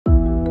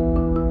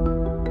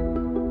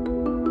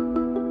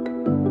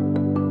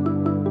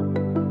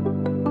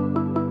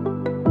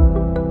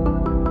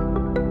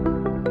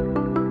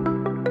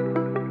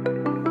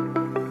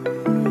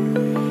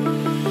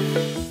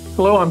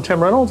Hello, I'm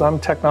Tim Reynolds. I'm a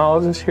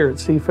technologist here at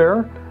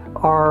Seafarer.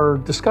 Our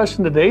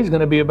discussion today is going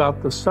to be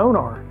about the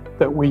sonar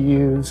that we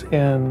use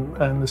in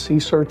the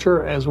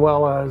Seasearcher as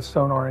well as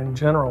sonar in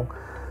general.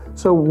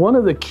 So one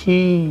of the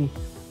key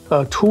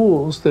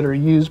tools that are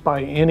used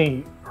by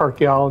any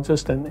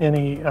archaeologist and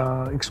any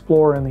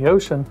explorer in the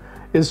ocean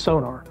is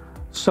sonar.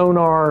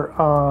 Sonar,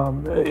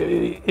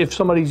 if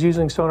somebody's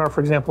using sonar,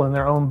 for example, in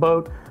their own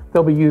boat,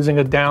 they'll be using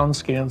a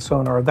downscan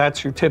sonar.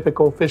 That's your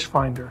typical fish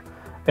finder.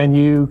 And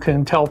you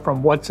can tell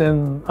from what's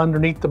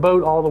underneath the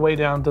boat all the way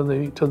down to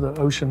the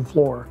ocean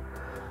floor.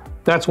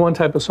 That's one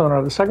type of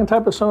sonar. The second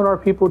type of sonar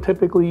people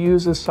typically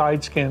use is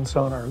side scan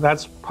sonar.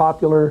 That's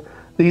popular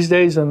these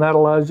days, and that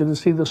allows you to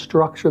see the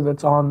structure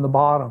that's on the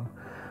bottom.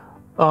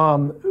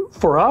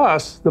 For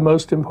us, the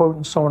most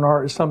important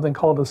sonar is something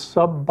called a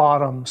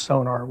sub-bottom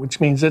sonar, which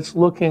means it's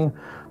looking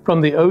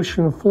from the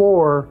ocean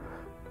floor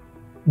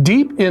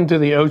deep into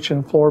the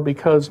ocean floor,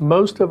 because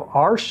most of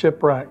our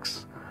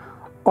shipwrecks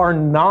are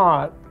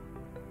not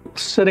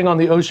sitting on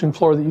the ocean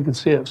floor that you can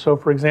see it. So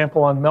for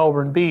example, on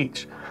Melbourne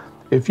Beach,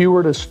 if you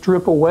were to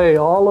strip away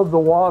all of the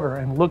water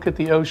and look at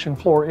the ocean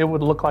floor, it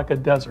would look like a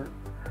desert.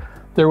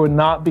 There would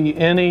not be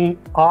any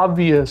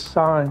obvious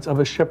signs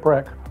of a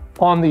shipwreck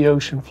on the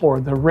ocean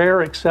floor. The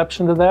rare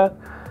exception to that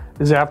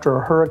is after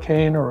a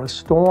hurricane or a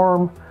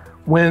storm,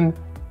 when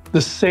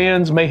the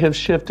sands may have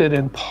shifted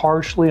and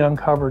partially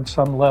uncovered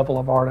some level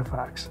of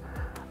artifacts.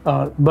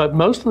 But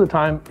most of the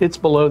time, it's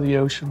below the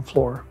ocean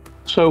floor.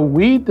 So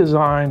we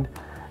designed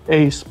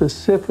a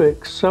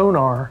specific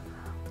sonar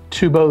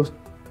to both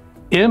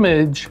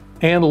image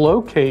and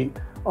locate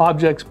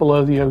objects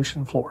below the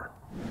ocean floor.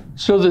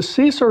 So the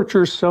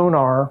Seasearcher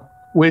sonar,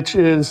 which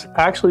is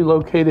actually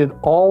located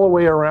all the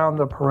way around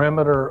the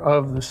perimeter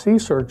of the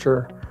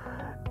Seasearcher,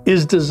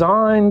 is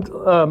designed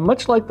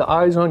much like the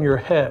eyes on your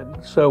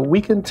head. So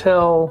we can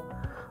tell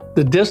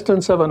the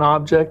distance of an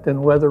object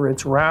and whether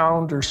it's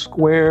round or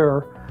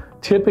square,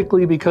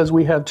 typically because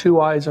we have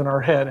two eyes in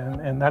our head,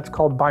 and that's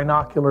called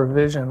binocular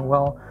vision.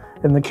 Well,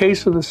 in the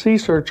case of the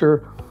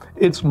Seasearcher,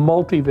 it's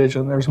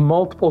multi-vision. There's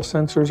multiple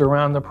sensors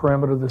around the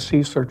perimeter of the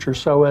Seasearcher.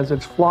 So as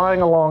it's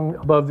flying along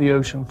above the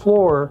ocean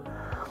floor,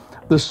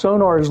 the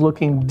sonar is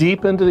looking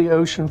deep into the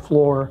ocean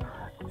floor,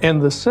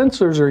 and the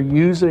sensors are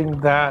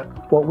using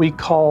that, what we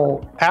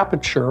call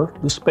aperture,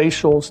 the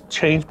spatial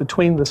change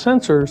between the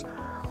sensors,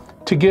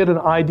 to get an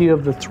idea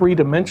of the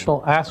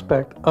three-dimensional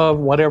aspect of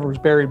whatever's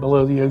buried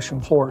below the ocean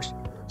floors.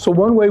 So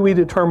one way we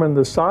determine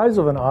the size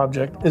of an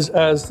object is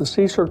as the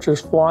Seasearcher is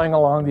flying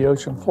along the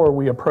ocean floor,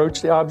 we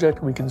approach the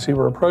object, we can see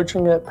we're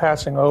approaching it,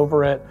 passing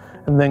over it,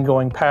 and then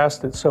going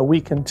past it. So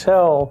we can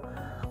tell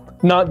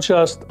not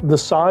just the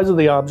size of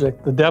the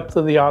object, the depth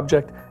of the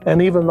object,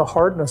 and even the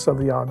hardness of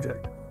the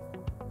object.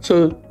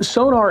 So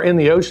sonar in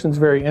the ocean is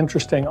very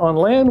interesting. On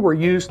land, we're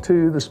used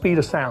to the speed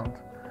of sound.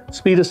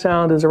 Speed of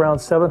sound is around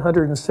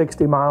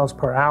 760 miles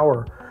per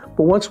hour.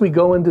 But once we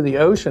go into the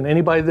ocean,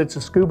 anybody that's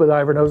a scuba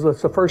diver knows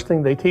that's the first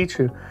thing they teach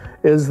you,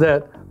 is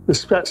that the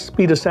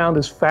speed of sound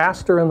is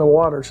faster in the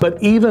water.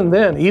 But even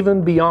then,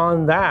 even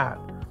beyond that,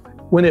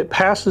 when it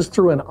passes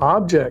through an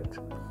object,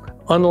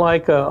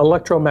 unlike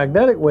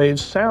electromagnetic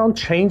waves, sound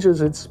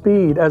changes its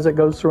speed as it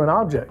goes through an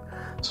object.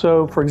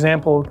 So for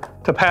example,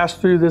 to pass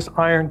through this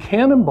iron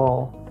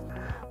cannonball,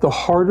 the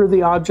harder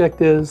the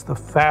object is, the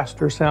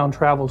faster sound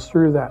travels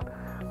through that.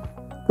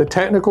 The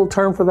technical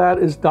term for that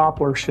is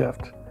Doppler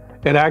shift.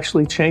 It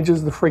actually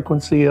changes the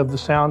frequency of the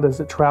sound as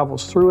it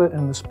travels through it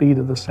and the speed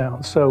of the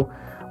sound. So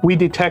we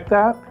detect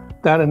that.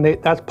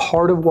 That's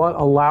part of what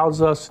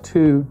allows us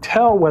to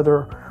tell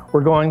whether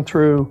we're going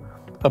through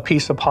a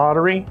piece of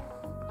pottery,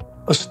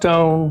 a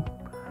stone,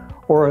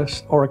 or an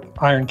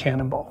iron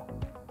cannonball.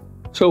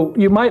 So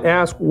you might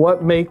ask,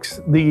 what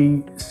makes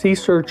the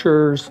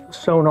Seasearcher's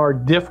sonar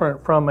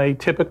different from a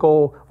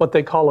typical, what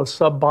they call a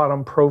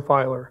sub-bottom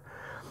profiler?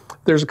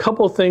 There's a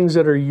couple of things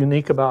that are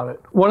unique about it.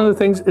 One of the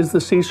things is the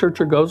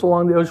Seasearcher goes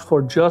along the ocean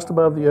floor just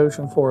above the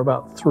ocean floor,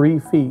 about 3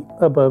 feet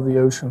above the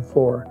ocean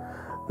floor.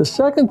 The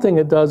second thing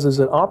it does is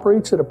it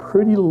operates at a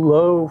pretty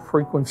low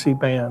frequency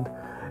band.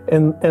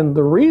 And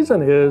the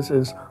reason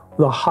is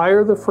the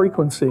higher the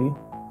frequency,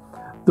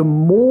 the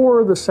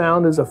more the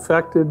sound is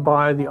affected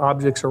by the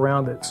objects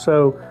around it.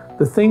 So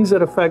the things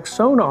that affect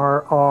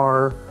sonar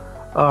are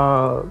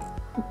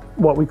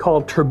what we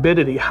call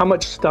turbidity, how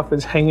much stuff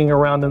is hanging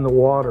around in the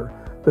water.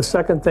 The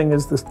second thing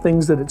is the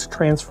things that it's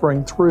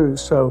transferring through.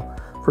 So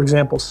for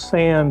example,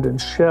 sand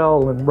and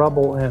shell and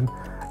rubble and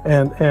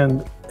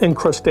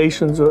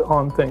incrustations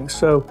on things.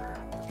 So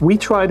we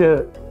try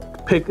to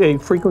pick a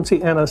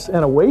frequency and a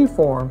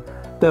waveform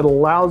that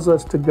allows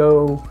us to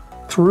go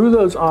through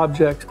those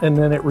objects, and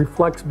then it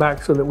reflects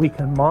back so that we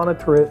can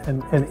monitor it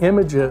and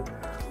image it,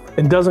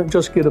 and doesn't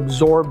just get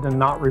absorbed and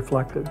not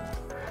reflected.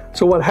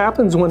 So what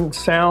happens when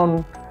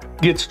sound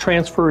gets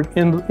transferred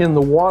in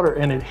the water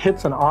and it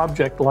hits an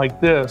object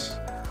like this,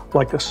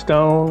 like a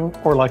stone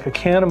or like a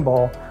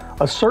cannonball,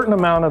 a certain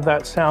amount of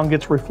that sound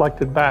gets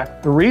reflected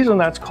back. The reason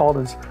that's called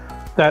is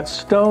that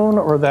stone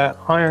or that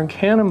iron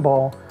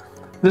cannonball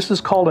This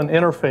is called an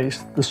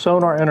interface, the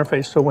sonar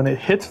interface. So when it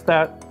hits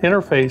that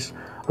interface,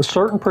 a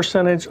certain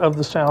percentage of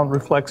the sound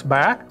reflects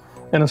back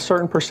and a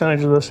certain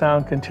percentage of the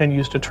sound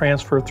continues to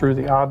transfer through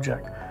the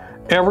object.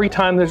 Every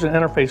time there's an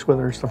interface,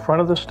 whether it's the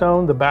front of the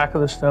stone, the back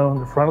of the stone,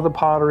 the front of the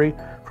pottery,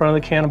 front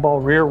of the cannonball,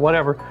 rear,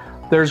 whatever,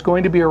 there's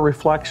going to be a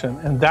reflection.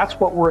 And that's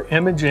what we're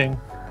imaging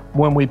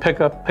when we pick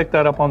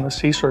that up on the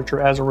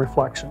Seasearcher as a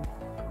reflection.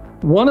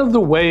 One of the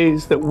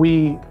ways that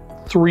we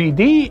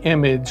 3D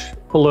image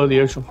below the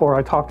ocean floor,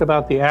 I talked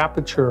about the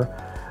aperture,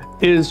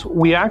 is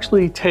we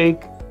actually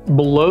take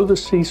below the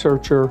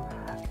Seasearcher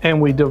and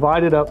we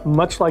divide it up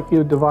much like you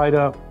would divide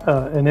up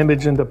an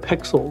image into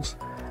pixels.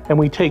 And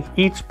we take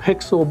each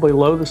pixel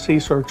below the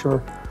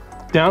Seasearcher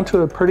down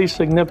to a pretty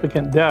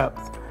significant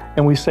depth,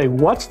 and we say,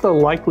 what's the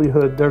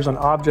likelihood there's an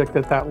object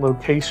at that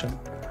location?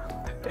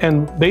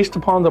 And based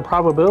upon the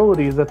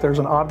probability that there's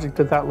an object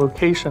at that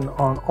location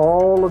on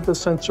all of the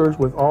sensors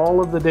with all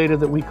of the data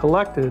that we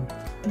collected,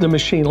 the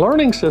machine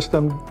learning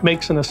system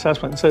makes an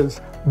assessment and says,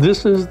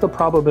 this is the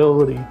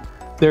probability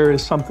there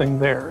is something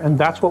there. And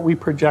that's what we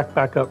project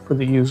back up for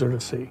the user to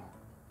see.